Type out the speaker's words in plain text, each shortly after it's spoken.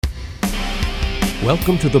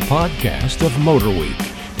Welcome to the podcast of Motor Week,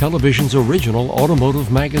 television's original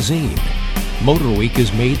automotive magazine. Motor Week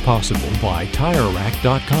is made possible by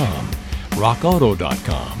TireRack.com,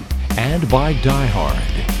 RockAuto.com, and by DieHard.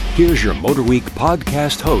 Here's your Motor Week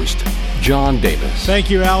podcast host, John Davis.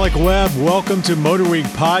 Thank you, Alec Webb. Welcome to Motor Week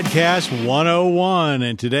Podcast 101.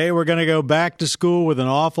 And today we're going to go back to school with an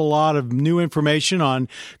awful lot of new information on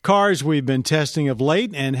cars we've been testing of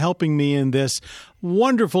late. And helping me in this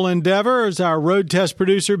wonderful endeavor is our road test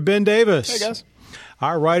producer, Ben Davis. Hey, guys.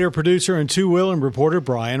 Our writer, producer, and two-wheeling reporter,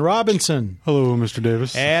 Brian Robinson. Hello, Mr.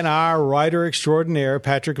 Davis. And our writer extraordinaire,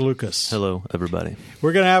 Patrick Lucas. Hello, everybody.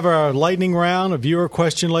 We're going to have our lightning round, a viewer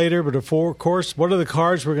question later, but of course, what are the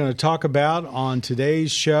cars we're going to talk about on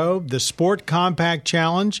today's show? The Sport Compact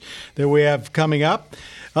Challenge that we have coming up,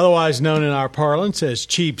 otherwise known in our parlance as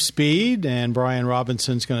Cheap Speed, and Brian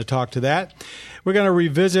Robinson's going to talk to that. We're going to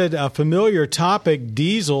revisit a familiar topic,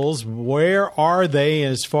 diesels. Where are they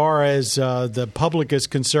as far as the public is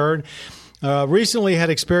concerned? Recently had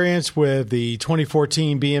experience with the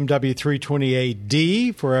 2014 BMW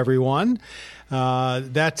 328D for everyone.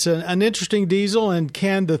 That's an interesting diesel, and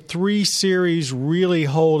can the 3 Series really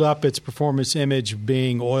hold up its performance image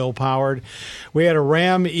being oil-powered? We had a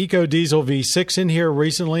Ram EcoDiesel V6 in here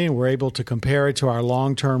recently, and we're able to compare it to our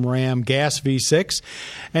long-term Ram gas V6.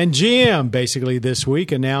 And GM basically this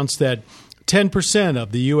week announced that 10%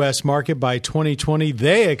 of the U.S. market by 2020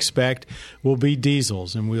 they expect will be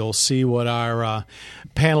diesels, and we'll see what our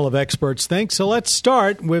panel of experts think. So let's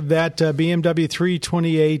start with that BMW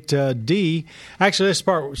 328D. Actually,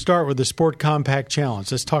 let's start with the Sport Compact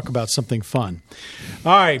Challenge. Let's talk about something fun.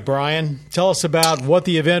 All right, Brian, tell us about what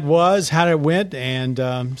the event was, how it went, and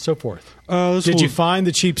so forth. Did you find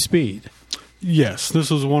the Cheap Speed? Yes,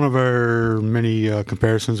 this was one of our many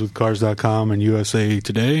comparisons with Cars.com and USA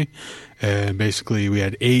Today. And basically, we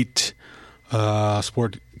had 8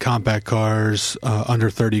 sport compact cars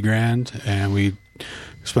under 30 grand, and we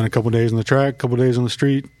spent a couple days on the track, a couple days on the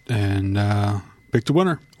street, and picked a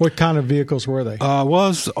winner. What kind of vehicles were they?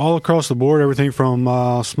 Was all across the board, everything from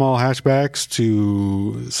small hatchbacks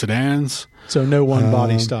to sedans. So no one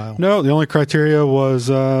body style. No, the only criteria was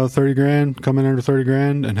 30 grand, come in under 30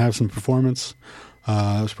 grand, and have some performance.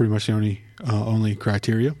 That was pretty much the only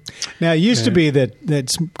criteria. Now, it used to be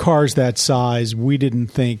that cars that size we didn't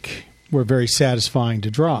think were very satisfying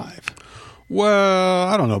to drive. Well,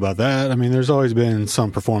 I don't know about that. I mean, there's always been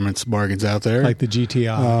some performance bargains out there. Like the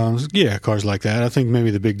GTI. Yeah, cars like that. I think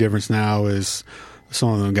maybe the big difference now is some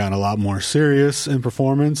of them have gotten a lot more serious in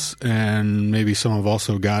performance, and maybe some have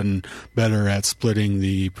also gotten better at splitting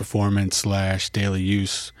the performance / daily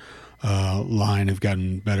use line, have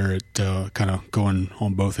gotten better at kind of going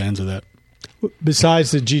on both ends of that.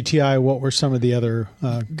 Besides the GTI, what were some of the other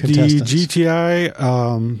contestants? The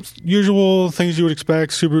GTI, usual things you would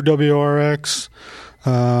expect, Subaru WRX,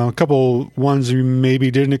 a couple ones you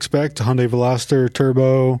maybe didn't expect, Hyundai Veloster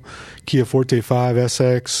Turbo, Kia Forte 5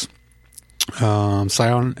 SX,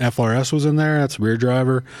 Scion FRS was in there. That's rear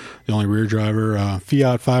driver, the only rear driver.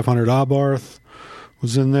 Fiat 500 Abarth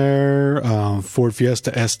was in there. Ford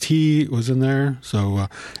Fiesta ST was in there. So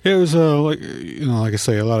it was like I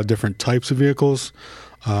say, a lot of different types of vehicles.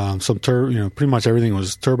 Pretty much everything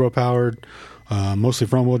was turbo powered. Mostly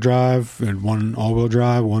front wheel drive, and one all wheel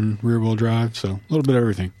drive, one rear wheel drive. So a little bit of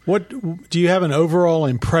everything. What do you have an overall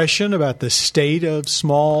impression about the state of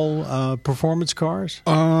small performance cars?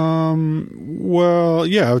 Well,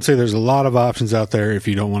 yeah, I would say there's a lot of options out there if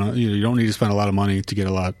you don't want to. You don't need to spend a lot of money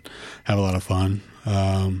to have a lot of fun.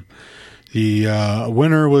 The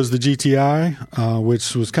winner was the GTI,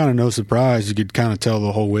 which was kind of no surprise. You could kind of tell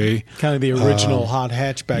the whole way. Kind of the original hot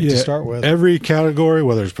hatchback to start with. Every category,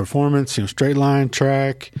 whether it's performance, straight line,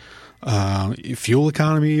 track, fuel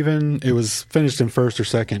economy even, it was finished in first or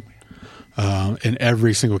second in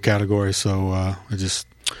every single category. So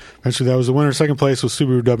eventually that was the winner. Second place was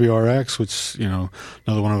Subaru WRX, which,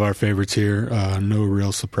 another one of our favorites here. No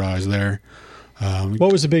real surprise there.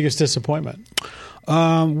 What was the biggest disappointment?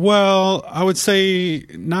 Well, I would say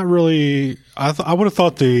not really. I would have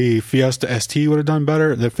thought the Fiesta ST would have done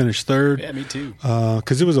better. They finished third. Yeah, me too.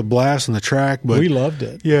 Because it was a blast on the track. But we loved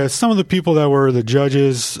it. Yeah, some of the people that were the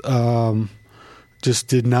judges just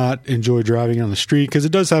did not enjoy driving on the street, because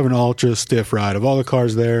it does have an ultra stiff ride. Of all the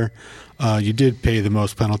cars there, you did pay the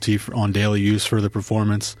most penalty on daily use for the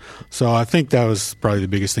performance. So I think that was probably the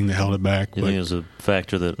biggest thing that held it back. You think it was a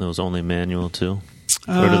factor that it was only manual too?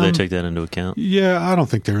 Or do they take that into account? Yeah, I don't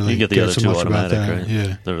think they really You get the care other so two much about automatic, that. right?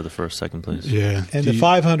 Yeah. They're the first, second place. Yeah. And the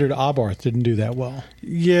 500 Abarth didn't do that well.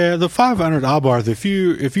 Yeah, the 500 Abarth, if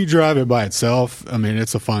you drive it by itself, I mean,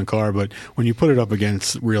 it's a fun car, but when you put it up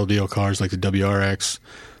against real deal cars like the WRX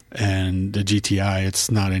and the GTI,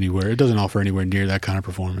 it's not anywhere. It doesn't offer anywhere near that kind of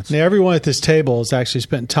performance. Now, everyone at this table has actually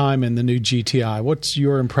spent time in the new GTI. What's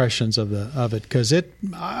your impressions of it? Because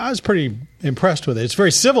I was pretty impressed with it. It's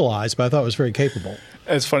very civilized, but I thought it was very capable.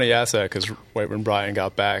 It's funny you asked that because when Brian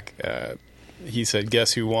got back, he said,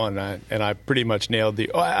 "Guess who won?" And I pretty much nailed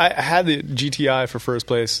I had the GTI for first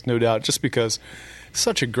place, no doubt, just because it's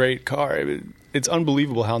such a great car. It's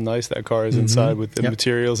unbelievable how nice that car is inside with the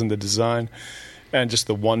materials and the design. And just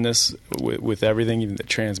the oneness with everything. Even the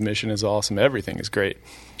transmission is awesome. Everything is great.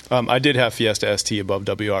 I did have Fiesta ST above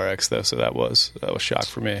WRX though, so that was a shock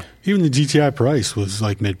for me. Even the GTI price was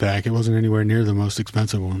like mid-pack. It wasn't anywhere near the most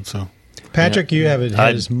expensive one. So, Patrick, you haven't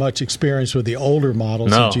had as much experience with the older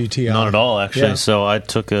models of GTI. Not at all, actually. Yeah. So I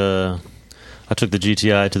took the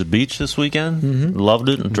GTI to the beach this weekend. Loved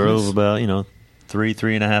it and drove about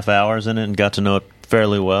 3.5 hours in it and got to know it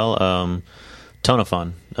fairly well. Ton of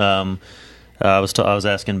fun. I was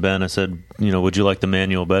asking Ben. I said, would you like the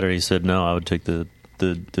manual better? He said, no, I would take the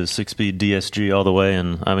 6-speed DSG all the way.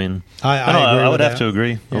 And I mean, I would have to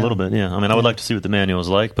agree a little bit. Yeah, I mean, I would like to see what the manual was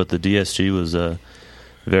like, but the DSG was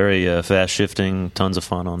very fast shifting, tons of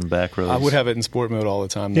fun on back roads. I would have it in sport mode all the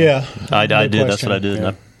time, though. Yeah, I did. That's what I did.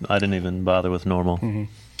 Yeah. I didn't even bother with normal. Mm-hmm.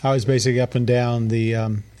 I was basically up and down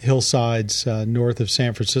the hillsides north of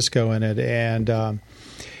San Francisco in it, and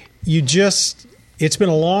it's been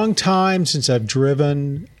a long time since I've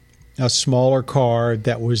driven a smaller car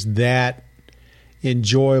that was that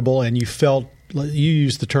enjoyable, and you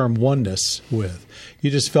used the term oneness with.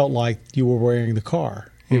 You just felt like you were wearing the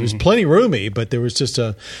car. It was plenty roomy, but there was just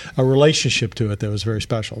a relationship to it that was very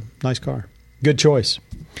special. Nice car. Good choice.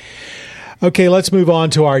 Okay, let's move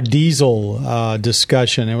on to our diesel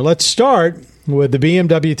discussion. And let's start with the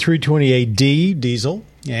BMW 328D diesel.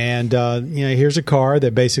 And, here's a car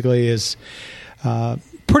that basically is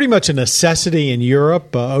pretty much a necessity in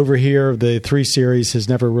Europe. Over here, the 3 Series has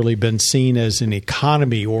never really been seen as an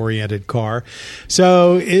economy-oriented car.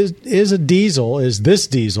 So is this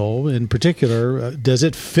diesel in particular, does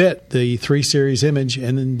it fit the 3 Series image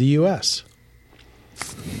in the U.S.?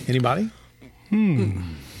 Anybody?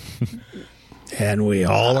 And we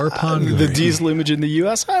all are pondering. The diesel image in the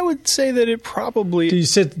U.S., I would say that it probably...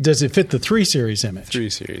 Does it fit the 3 Series image? 3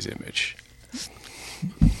 Series image.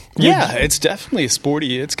 Yeah, it's definitely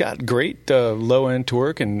sporty. It's got great low-end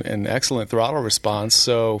torque and excellent throttle response.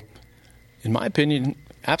 So, in my opinion,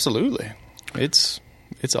 absolutely. It's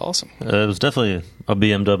awesome. It was definitely a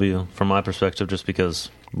BMW from my perspective, just because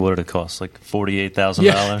what did it cost? Like $48,000.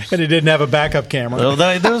 Yeah, and it didn't have a backup camera. Well,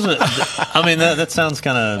 that sounds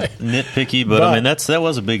kind of nitpicky, but I mean that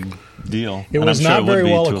was a big deal. It was not very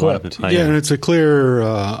well equipped. Yeah, and it's a clear,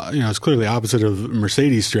 it's clearly opposite of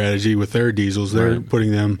Mercedes' strategy with their diesels. They're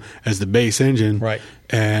putting them as the base engine, right?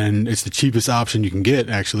 And it's the cheapest option you can get,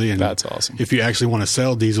 actually. And that's awesome. If you actually want to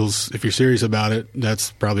sell diesels, if you're serious about it,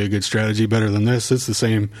 that's probably a good strategy. Better than this. It's the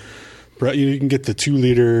same. You can get the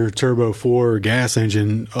 2-liter turbo 4 gas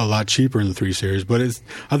engine a lot cheaper in the 3 Series, but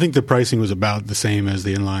I think the pricing was about the same as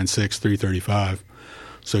the inline 6 335.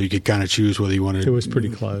 So you could kind of choose whether you wanted. It was pretty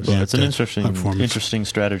close. Yeah, it's an interesting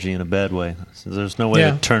strategy in a bad way. There's no way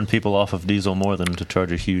to turn people off of diesel more than to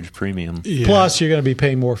charge a huge premium. Yeah. Plus, you're going to be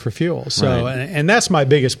paying more for fuel. So, and that's my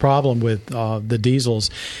biggest problem with the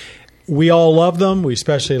diesels. We all love them. We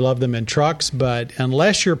especially love them in trucks. But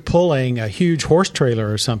unless you're pulling a huge horse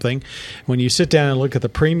trailer or something, when you sit down and look at the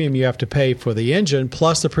premium you have to pay for the engine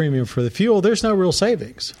plus the premium for the fuel, there's no real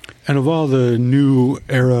savings. And of all the new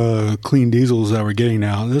era clean diesels that we're getting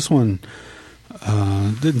now, this one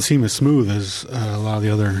didn't seem as smooth as a lot of the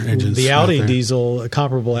other engines. The Audi diesel, a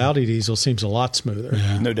comparable Audi diesel, seems a lot smoother.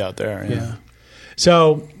 Yeah. No doubt there. Yeah.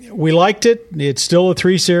 So we liked it. It's still a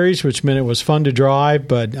 3 Series, which meant it was fun to drive,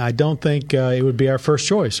 but I don't think it would be our first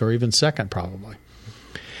choice, or even second, probably.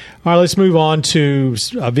 All right, let's move on to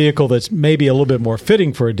a vehicle that's maybe a little bit more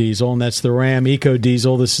fitting for a diesel, and that's the Ram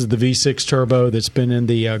EcoDiesel. This is the V6 turbo that's been in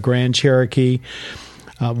the Grand Cherokee.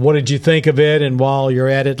 What did you think of it? And while you're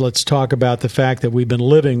at it, let's talk about the fact that we've been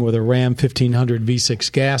living with a Ram 1500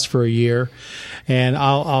 V6 gas for a year. And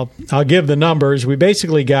I'll give the numbers. We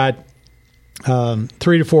basically got 3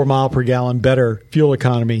 to 4 mile per gallon better fuel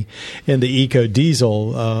economy in the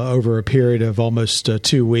EcoDiesel over a period of almost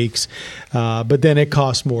 2 weeks. But then it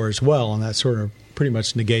costs more as well, and that sort of pretty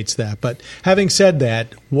much negates that. But having said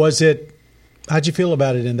that, was it How'd you feel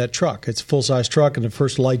about it in that truck? It's a full-size truck and the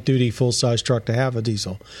first light-duty full-size truck to have a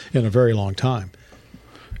diesel in a very long time.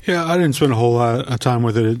 Yeah, I didn't spend a whole lot of time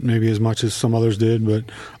with it, maybe as much as some others did, but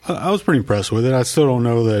I was pretty impressed with it. I still don't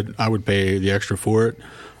know that I would pay the extra for it,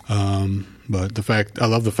 but I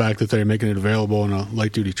love the fact that they're making it available in a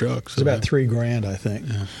light-duty truck. So. It's about $3,000, I think.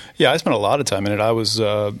 Yeah, I spent a lot of time in it. I was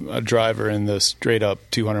a driver in the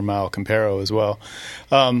straight-up 200-mile Campero as well.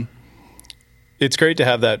 It's great to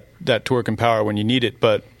have that torque and power when you need it,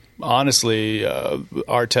 but honestly,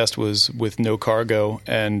 our test was with no cargo,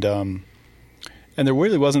 and there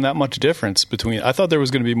really wasn't that much difference between. I thought there was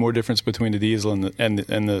going to be more difference between the diesel and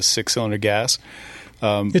the six-cylinder gas.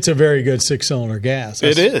 It's a very good six-cylinder gas.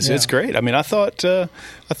 It is. Yeah. It's great. I mean, I thought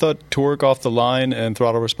torque off the line and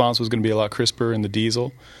throttle response was going to be a lot crisper in the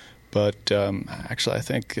diesel, but actually, I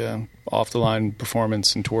think off the line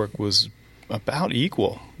performance and torque was about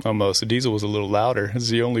equal almost. The diesel was a little louder. It's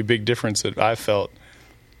the only big difference that I felt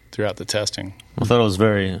throughout the testing. I thought it was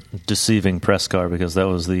very deceiving press car because that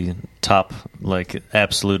was the top,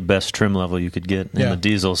 absolute best trim level you could get in the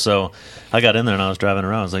diesel. So I got in there and I was driving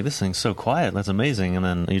around. I was like, this thing's so quiet. That's amazing. And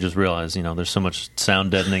then you just realize, there's so much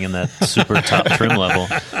sound deadening in that super top trim level.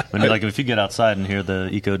 And if you get outside and hear the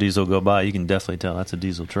Eco Diesel go by, you can definitely tell that's a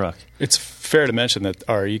diesel truck. It's fair to mention that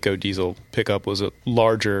our Eco Diesel pickup was a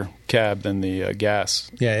larger cab than the gas.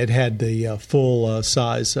 Yeah, it had the full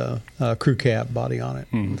size crew cab body on it.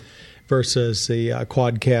 Mm-hmm. Versus the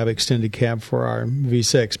quad cab, extended cab for our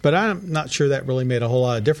V6. But I'm not sure that really made a whole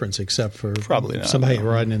lot of difference except for probably not, somebody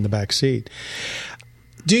riding in the back seat.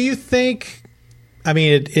 Do you think,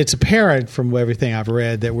 it's apparent from everything I've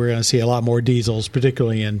read that we're going to see a lot more diesels,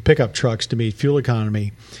 particularly in pickup trucks to meet fuel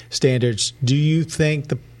economy standards. Do you think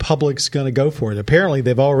the public's going to go for it? Apparently,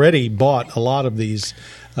 they've already bought a lot of these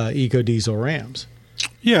Eco Diesel Rams.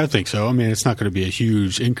 Yeah, I think so. It's not going to be a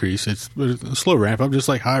huge increase. It's a slow ramp up, just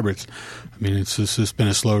like hybrids. It's just been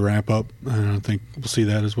a slow ramp up, and I think we'll see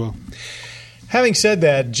that as well. Having said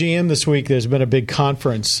that, GM this week, there's been a big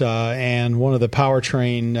conference, and one of the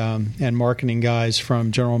powertrain and marketing guys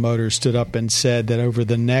from General Motors stood up and said that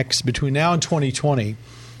between now and 2020,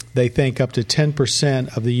 they think up to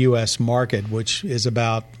 10% of the U.S. market, which is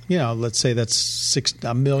about, let's say that's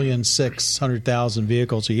 1,600,000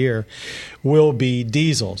 vehicles a year, will be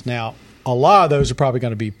diesels. Now, a lot of those are probably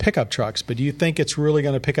going to be pickup trucks, but do you think it's really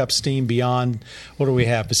going to pick up steam beyond, what do we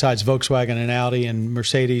have? Besides Volkswagen and Audi and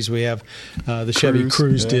Mercedes, we have the Chevy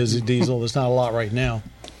Cruze diesel. There's not a lot right now.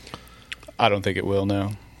 I don't think it will,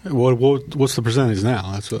 no. What's the percentage now?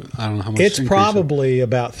 I don't know how much. It's probably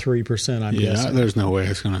about 3%, I'm guessing. Yeah, there's no way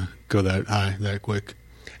it's going to go that high that quick.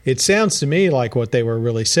 It sounds to me like what they were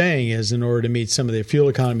really saying is in order to meet some of the fuel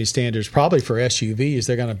economy standards, probably for SUVs,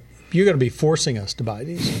 you're going to be forcing us to buy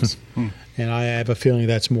diesels. And I have a feeling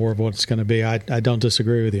that's more of what it's going to be. I don't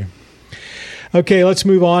disagree with you. Okay, let's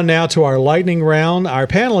move on now to our lightning round. Our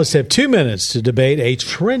panelists have 2 minutes to debate a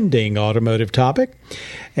trending automotive topic.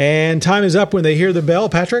 And time is up when they hear the bell,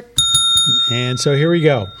 Patrick. And so here we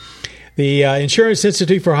go. The Insurance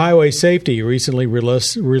Institute for Highway Safety recently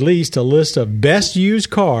released a list of best used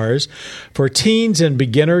cars for teens and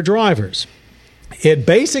beginner drivers. It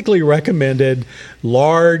basically recommended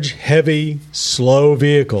large, heavy, slow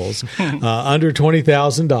vehicles under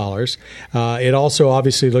 $20,000. It also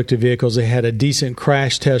obviously looked at vehicles that had a decent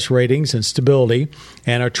crash test ratings and stability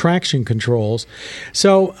and traction controls.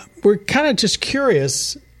 So we're kind of just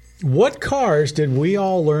curious, what cars did we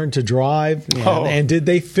all learn to drive, and did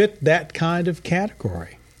they fit that kind of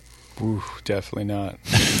category? Ooh, definitely not.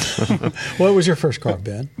 What was your first car,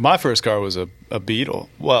 Ben? My first car was a Beetle.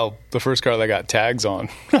 Well, the first car that got tags on.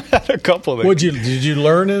 I had a couple of them. Did you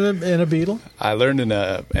learn in a Beetle? I learned in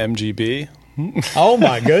a MGB. Oh,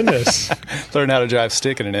 my goodness. Learned how to drive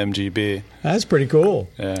stick in an MGB. That's pretty cool.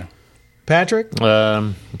 Yeah. Patrick?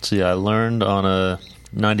 Let's see. I learned on a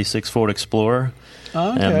 96 Ford Explorer.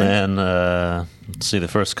 Oh, okay. And then, let's see, the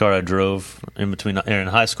first car I drove in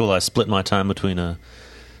high school, I split my time between a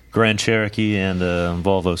Grand Cherokee and a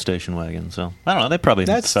Volvo station wagon. So I don't know. They probably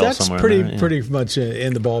fell somewhere. That's pretty much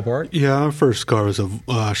in the ballpark. Yeah, our first car was a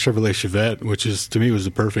Chevrolet Chevette, which to me was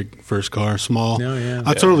the perfect first car. Small. Oh, yeah.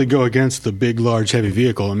 I totally go against the big, large, heavy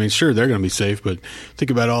vehicle. Sure, they're going to be safe, but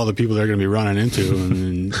think about all the people they're going to be running into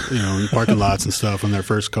and in parking lots and stuff on their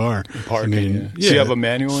first car. Parking. So you have a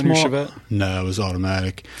manual in your Chevette? No, it was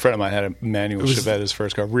automatic. A friend of mine had a manual Chevette, his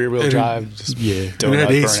first car, rear-wheel drive. And it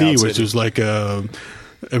had AC, which was like a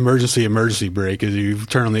emergency brake. As you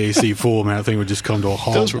turn on the AC full, man, that thing would just come to a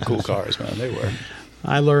halt. Those were cool cars, man. They were.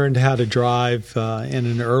 I learned how to drive in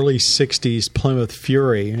an early 60s Plymouth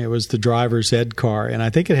Fury. It was the driver's ed car, and I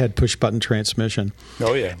think it had push-button transmission.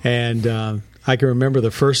 Oh, yeah. And I can remember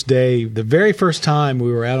the first day, the very first time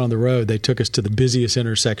we were out on the road, they took us to the busiest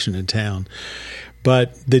intersection in town.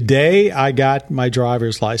 But the day I got my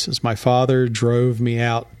driver's license, my father drove me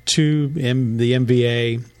out to the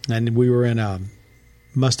MVA, and we were in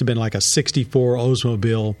must have been like a 64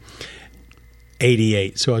 Oldsmobile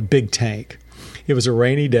 88, so a big tank. It was a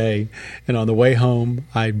rainy day, and on the way home,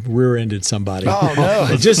 I rear-ended somebody. Oh, no.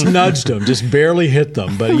 I just nudged them, just barely hit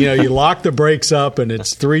them. But, you lock the brakes up, and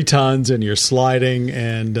it's 3 tons, and you're sliding.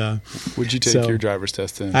 And Would you take your driver's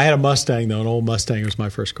test in? I had a Mustang, though. An old Mustang was my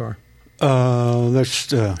first car. That's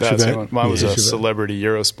the one. Mine was a Celebrity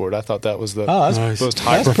Eurosport. I thought that was the most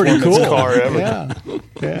high-performance car ever. Yeah.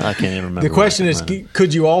 I can't even remember. The question is,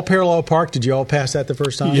 could you all parallel park? Did you all pass that the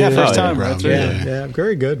first time? Yeah, first time. Right. Yeah.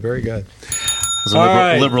 Very good. Very good. It was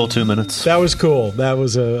a liberal 2 minutes. That was cool. That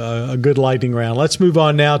was a good lightning round. Let's move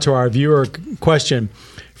on now to our viewer question.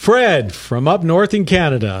 Fred from up north in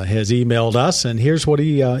Canada has emailed us, and here's what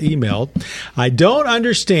he emailed. I don't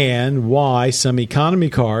understand why some economy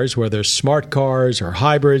cars, whether smart cars or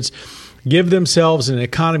hybrids, give themselves an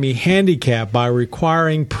economy handicap by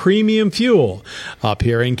requiring premium fuel. Up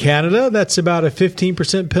here in Canada, that's about a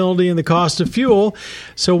 15% penalty in the cost of fuel.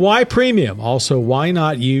 So why premium? Also, why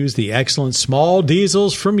not use the excellent small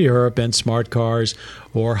diesels from Europe and smart cars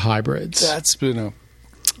or hybrids? That's been a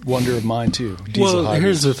wonder of mine, too.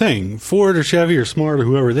 Here's the thing. Ford or Chevy or Smart or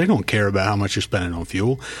whoever, they don't care about how much you're spending on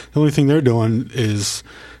fuel. The only thing they're doing is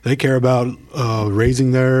they care about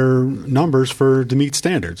raising their numbers to meet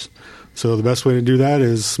standards. So the best way to do that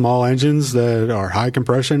is small engines that are high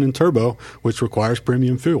compression and turbo, which requires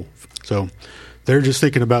premium fuel. So they're just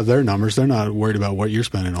thinking about their numbers. They're not worried about what you're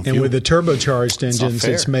spending on fuel. And with the turbocharged engines,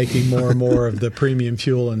 it's making more and more of the premium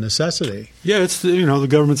fuel a necessity. Yeah, it's the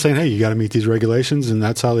government saying, hey, you got to meet these regulations, and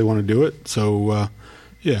that's how they want to do it. So,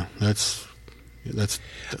 that's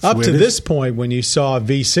up to this point, when you saw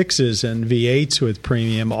V6s and V8s with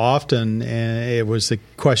premium, often it was the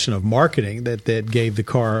question of marketing that gave the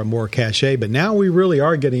car more cachet. But now we really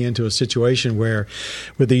are getting into a situation where,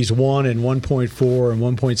 with these 1 and 1.4 and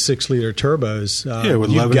 1.6 liter turbos, with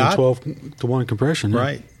 11 and 12 to 1 compression,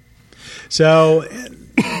 right? So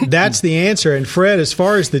that's the answer. And Fred, as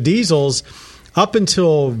far as the diesels, up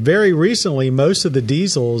until very recently, most of the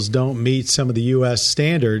diesels don't meet some of the U.S.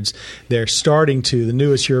 standards. They're starting to. The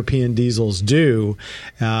newest European diesels do,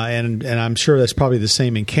 and I'm sure that's probably the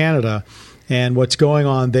same in Canada. And what's going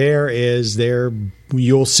on there is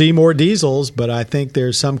you'll see more diesels, but I think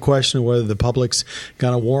there's some question of whether the public's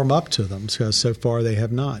going to warm up to them, because so far they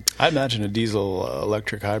have not. I imagine a diesel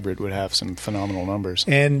electric hybrid would have some phenomenal numbers.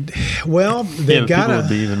 And, well, they've got people would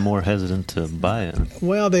be even more hesitant to buy it.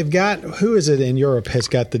 Well, they've got, who is it in Europe has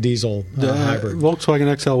got the diesel hybrid?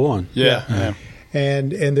 Volkswagen XL1. Yeah.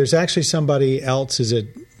 And there's actually somebody else, is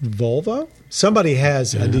it Volvo? Somebody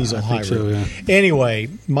has a diesel hybrid. So, yeah. Anyway,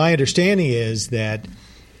 my understanding is that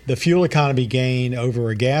the fuel economy gain over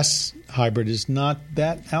a gas hybrid is not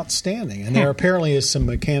that outstanding. And there apparently is some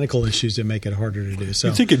mechanical issues that make it harder to do. So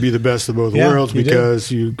I think it'd be the best of both worlds,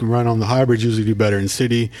 because you can run on the hybrids, usually do better in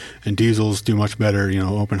city, and diesels do much better,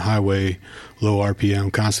 open highway, low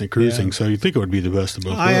RPM, constant cruising. Yeah. So you think it would be the best of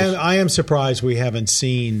both worlds. I am surprised we haven't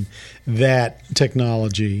seen that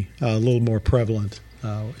technology a little more prevalent,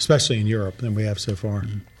 especially in Europe, than we have so far.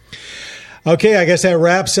 Mm-hmm. Okay, I guess that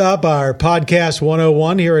wraps up our Podcast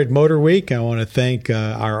 101 here at Motor Week. I want to thank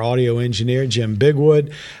our audio engineer, Jim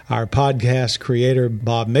Bigwood, our podcast creator,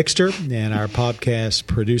 Bob Mixter, and our podcast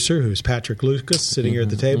producer, who's Patrick Lucas, sitting here at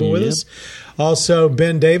the table with us. Also,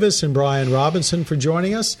 Ben Davis and Brian Robinson for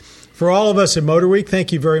joining us. For all of us at Motor Week,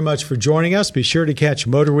 thank you very much for joining us. Be sure to catch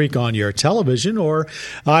Motor Week on your television or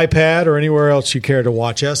iPad or anywhere else you care to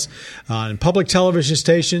watch us on public television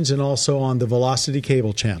stations, and also on the Velocity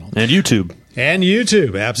Cable Channel. And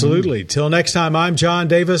YouTube. Absolutely. Till next time, I'm John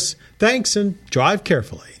Davis. Thanks, and drive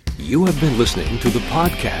carefully. You have been listening to the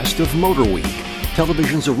podcast of Motor Week,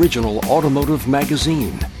 television's original automotive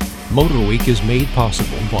magazine. Motor Week is made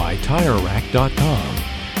possible by TireRack.com,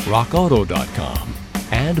 RockAuto.com,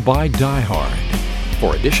 and by Die Hard.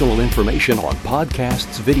 For additional information on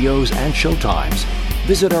podcasts, videos, and showtimes,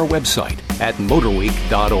 visit our website at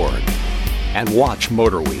motorweek.org. And watch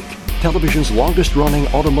Motor Week, television's longest-running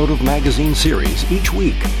automotive magazine series, each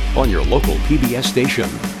week on your local PBS station.